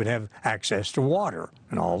other words, he would have access to water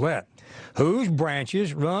and all that. Whose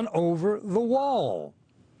branches run over the wall.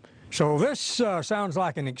 So this sounds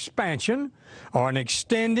like an expansion or an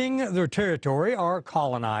extending their territory, or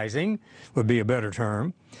colonizing would be a better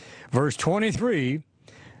term. Verse 23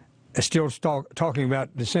 is still talking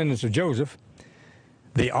about descendants of Joseph.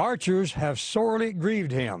 The archers have sorely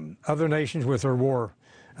grieved him, other nations with their war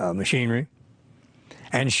machinery,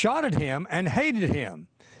 and shot at him and hated him.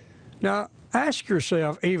 Now, ask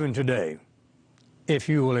yourself even today, if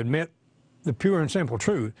you will admit the pure and simple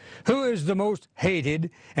truth, who is the most hated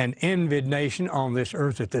and envied nation on this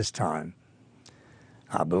earth at this time?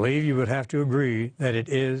 I believe you would have to agree that it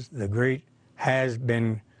is the great, has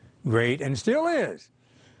been great, and still is,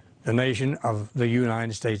 the nation of the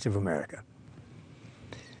United States of America.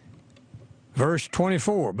 Verse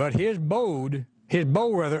 24, but his bow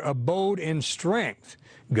abode in strength.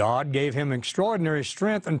 God gave him extraordinary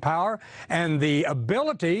strength and power and the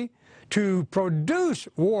ability to produce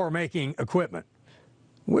war-making equipment.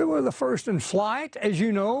 We were the first in flight, as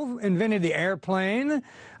you know, invented the airplane.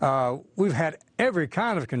 We've had every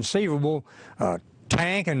kind of conceivable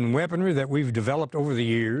tank and weaponry that we've developed over the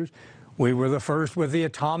years. We were the first with the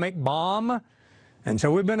atomic bomb. And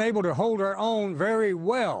so we've been able to hold our own very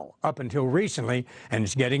well up until recently, and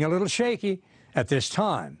it's getting a little shaky at this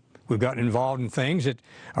time. We've gotten involved in things that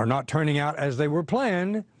are not turning out as they were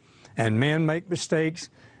planned, and men make mistakes.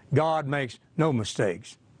 God makes no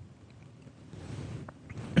mistakes.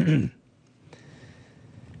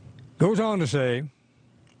 Goes on to say,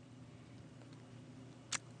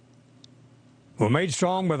 we're made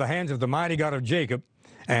strong by the hands of the mighty God of Jacob,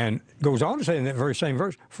 and goes on to say in that very same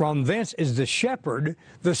verse, from thence is the shepherd,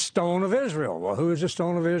 the stone of Israel. Well, who is the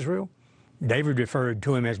stone of Israel? David referred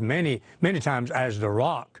to him as many times as the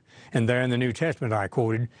rock. And there in the New Testament I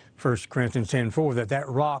quoted 1 Corinthians 10:4, that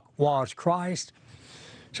rock was Christ.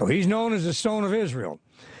 So he's known as the stone of Israel.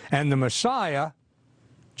 And the Messiah,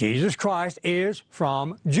 Jesus Christ, is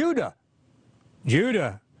from Judah.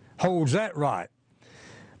 Judah holds that right.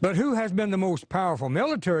 But who has been the most powerful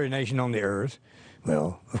military nation on the earth?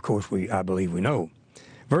 Well, of course, I believe we know.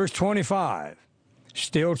 Verse 25,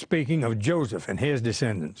 still speaking of Joseph and his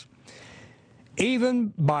descendants.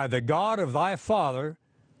 Even by the God of thy father,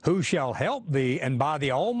 who shall help thee, and by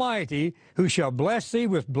the Almighty, who shall bless thee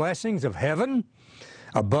with blessings of heaven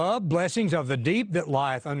above, blessings of the deep that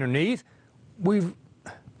lieth underneath. We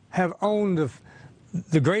have owned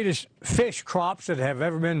the greatest fish crops that have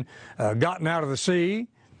ever been gotten out of the sea.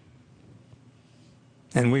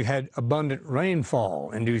 And we've had abundant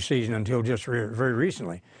rainfall in due season until just very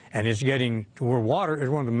recently. And it's getting to where water is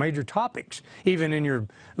one of the major topics, even in your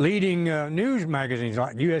leading news magazines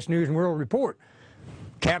like U.S. News and World Report.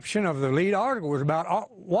 Caption of the lead article was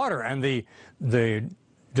about water and the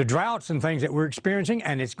droughts and things that we're experiencing,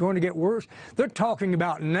 and it's going to get worse. They're talking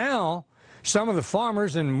about now, some of the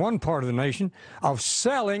farmers in one part of the nation, of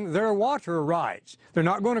selling their water rights. They're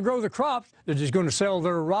not going to grow the crops, they're just going to sell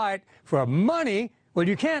their right for money. Well,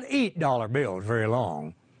 you can't eat dollar bills very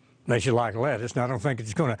long, unless you like lettuce, and I don't think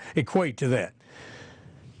it's going to equate to that.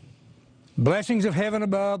 Blessings of heaven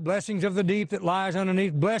above, blessings of the deep that lies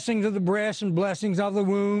underneath, blessings of the breast and blessings of the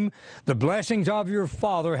womb. The blessings of your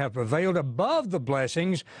father have prevailed above the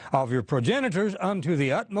blessings of your progenitors unto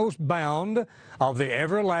the utmost bound of the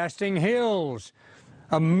everlasting hills.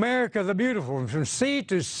 America the beautiful, from sea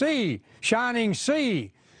to sea, shining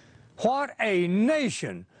sea. What a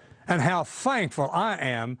nation! And how thankful I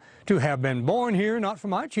am to have been born here, not for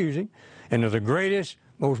my choosing, into the greatest,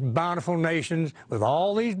 most bountiful nations with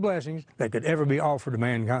all these blessings that could ever be offered to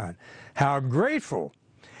mankind. How grateful.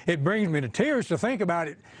 It brings me to tears to think about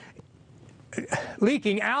it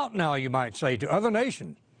leaking out now, you might say, to other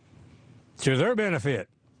nations, to their benefit.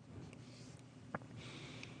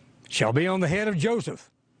 Shall be on the head of Joseph,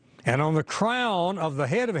 and on the crown of the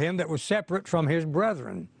head of him that was separate from his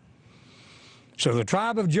brethren. So the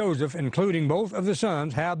tribe of Joseph, including both of the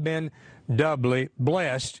sons, have been doubly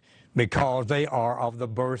blessed because they are of the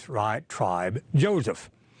birthright tribe Joseph.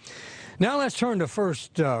 Now let's turn to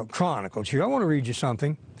 1 Chronicles here. I want to read you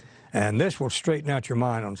something, and this will straighten out your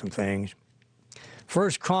mind on some things.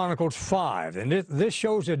 1 Chronicles 5, and this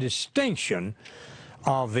shows a distinction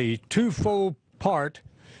of the twofold part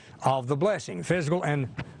of the blessing, physical and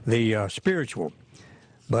the spiritual.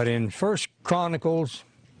 But in 1 Chronicles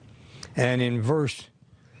and in verse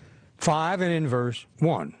 5 and in verse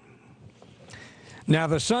 1. Now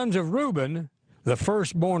the sons of Reuben, the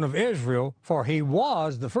firstborn of Israel, for he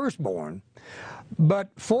was the firstborn, but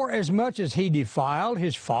forasmuch as he defiled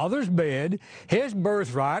his father's bed, his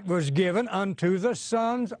birthright was given unto the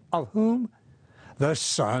sons of whom? The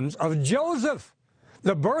sons of Joseph.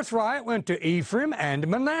 The birthright went to Ephraim and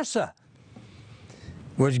Manasseh.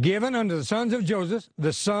 Was given unto the sons of Joseph,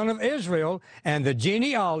 the son of Israel, and the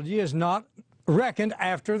genealogy is not reckoned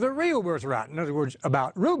after the real birthright. In other words,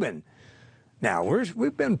 about Reuben. Now,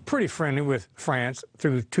 we've been pretty friendly with France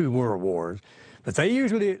through 2 world wars, but they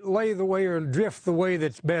usually lay the way or drift the way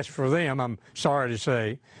that's best for them, I'm sorry to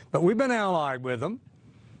say. But we've been allied with them.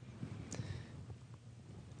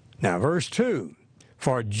 Now, verse 2,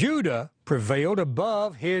 for Judah prevailed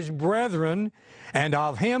above his brethren, and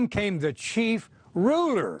of him came the chief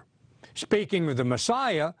ruler. Speaking of the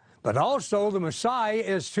Messiah, but also the Messiah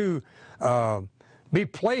is to be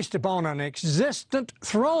placed upon an existent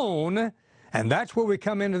throne, and that's where we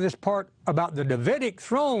come into this part about the Davidic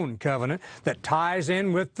throne covenant that ties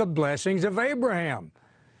in with the blessings of Abraham.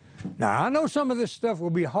 Now, I know some of this stuff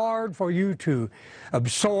will be hard for you to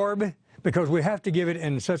absorb because we have to give it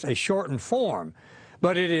in such a shortened form,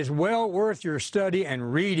 but it is well worth your study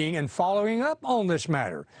and reading and following up on this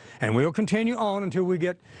matter. And we'll continue on until we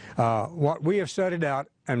get what we have studied out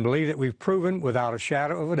and believe that we've proven without a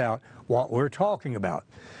shadow of a doubt what we're talking about.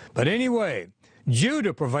 But anyway,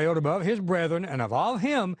 Judah prevailed above his brethren, and of all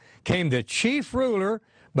him came the chief ruler,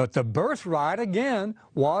 but the birthright again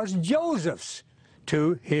was Joseph's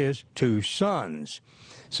to his 2 sons.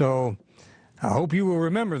 So I hope you will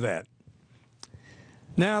remember that.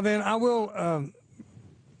 Now then, I will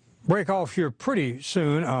break off here pretty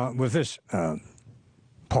soon with this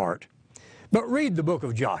part, but read the book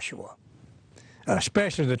of Joshua,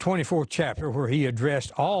 especially the 24th chapter where he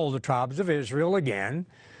addressed all the tribes of Israel again,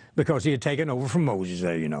 because he had taken over from Moses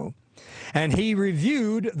there, you know. And he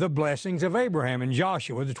reviewed the blessings of Abraham in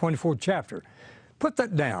Joshua, the 24th chapter. Put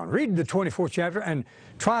that down. Read the 24th chapter and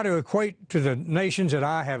try to equate to the nations that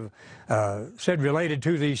I have said related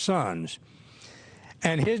to these sons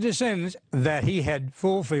and his descendants that he had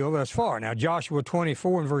fulfilled thus far. Now, Joshua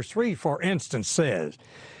 24 and verse 3, for instance, says,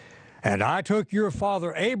 and I took your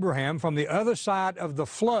father Abraham from the other side of the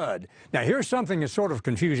flood. Now, here's something that's sort of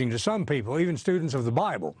confusing to some people, even students of the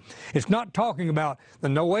Bible. It's not talking about the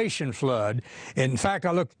Noachian flood. In fact,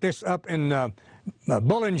 I looked this up in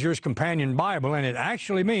Bullinger's Companion Bible, and it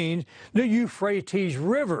actually means the Euphrates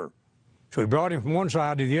River. So he brought him from one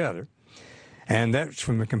side to the other. And that's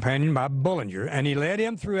from the Companion by Bullinger. And he led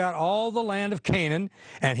him throughout all the land of Canaan,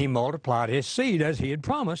 and he multiplied his seed as he had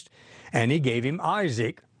promised, and he gave him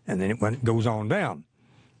Isaac. And then it goes on down.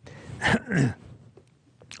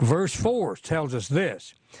 Verse 4 tells us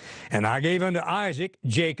this, and I gave unto Isaac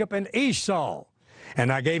Jacob and Esau,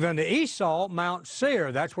 and I gave unto Esau Mount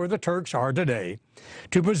Seir, that's where the Turks are today,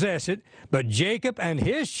 to possess it, but Jacob and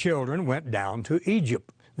his children went down to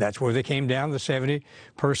Egypt. That's where they came down, the 70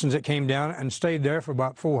 persons that came down and stayed there for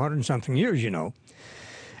about 400 and something years, you know.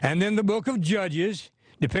 And then the book of Judges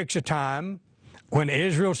depicts a time when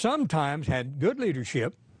Israel sometimes had good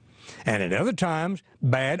leadership, and at other times,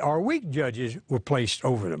 bad or weak judges were placed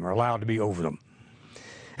over them, or allowed to be over them.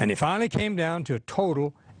 And it finally came down to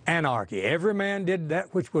total anarchy. Every man did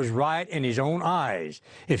that which was right in his own eyes,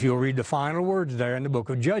 if you'll read the final words there in the book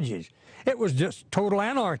of Judges. It was just total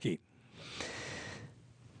anarchy.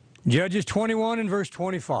 Judges 21 and verse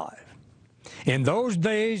 25. In those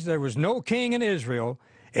days there was no king in Israel.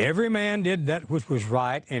 Every man did that which was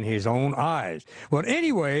right in his own eyes. Well,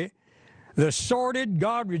 anyway, the sordid,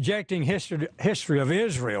 God-rejecting history of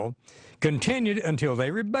Israel continued until they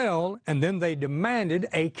rebelled, and then they demanded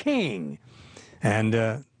a king.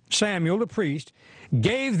 And Samuel, the priest,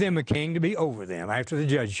 gave them a king to be over them after the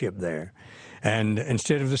judgeship there, and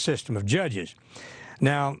instead of the system of judges.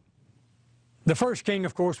 Now, the first king,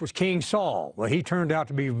 of course, was King Saul. Well, he turned out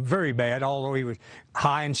to be very bad, although he was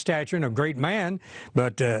high in stature and a great man,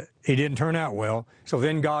 but he didn't turn out well. So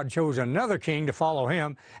then God chose another king to follow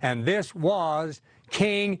him, and this was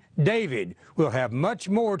King David. We'll have much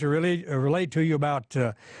more to really relate to you about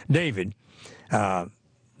David.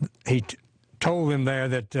 He told them there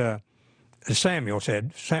that Samuel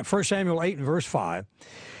said, 1 Samuel 8 and verse 5,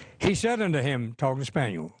 he said unto him, talking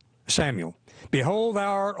to Samuel, behold,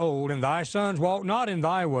 thou art old, and thy sons walk not in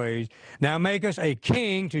thy ways. Now make us a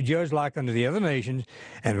king to judge like unto the other nations.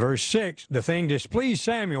 And verse 6, the thing displeased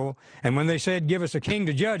Samuel, and when they said, give us a king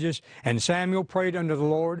to judge us, and Samuel prayed unto the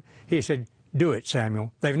Lord, he said, do it,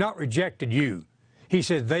 Samuel. They've not rejected you. He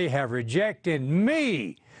said, they have rejected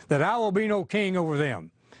me, that I will be no king over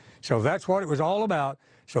them. So that's what it was all about.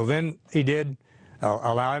 So then he did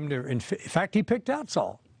allow him to, in fact, he picked out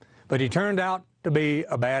Saul, but he turned out to be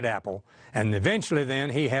a bad apple. And eventually then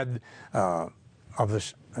he had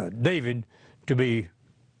David to be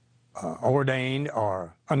ordained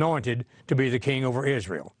or anointed to be the king over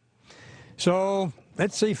Israel. So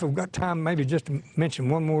let's see if we've got time maybe just to mention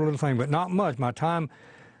one more little thing, but not much. My time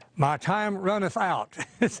runneth out,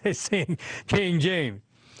 they sing King James.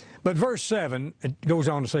 But verse 7, it goes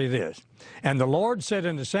on to say this, and the Lord said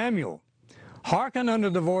unto Samuel, hearken unto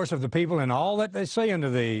the voice of the people and all that they say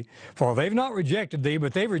unto thee, for they've not rejected thee,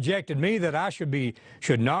 but they've rejected me, that I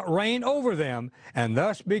should not reign over them. And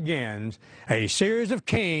thus begins a series of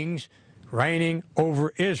kings reigning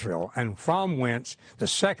over Israel, and from whence the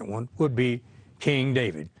second one would be King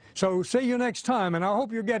David. So see you next time, and I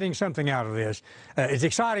hope you're getting something out of this. It's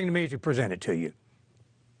exciting to me to present it to you.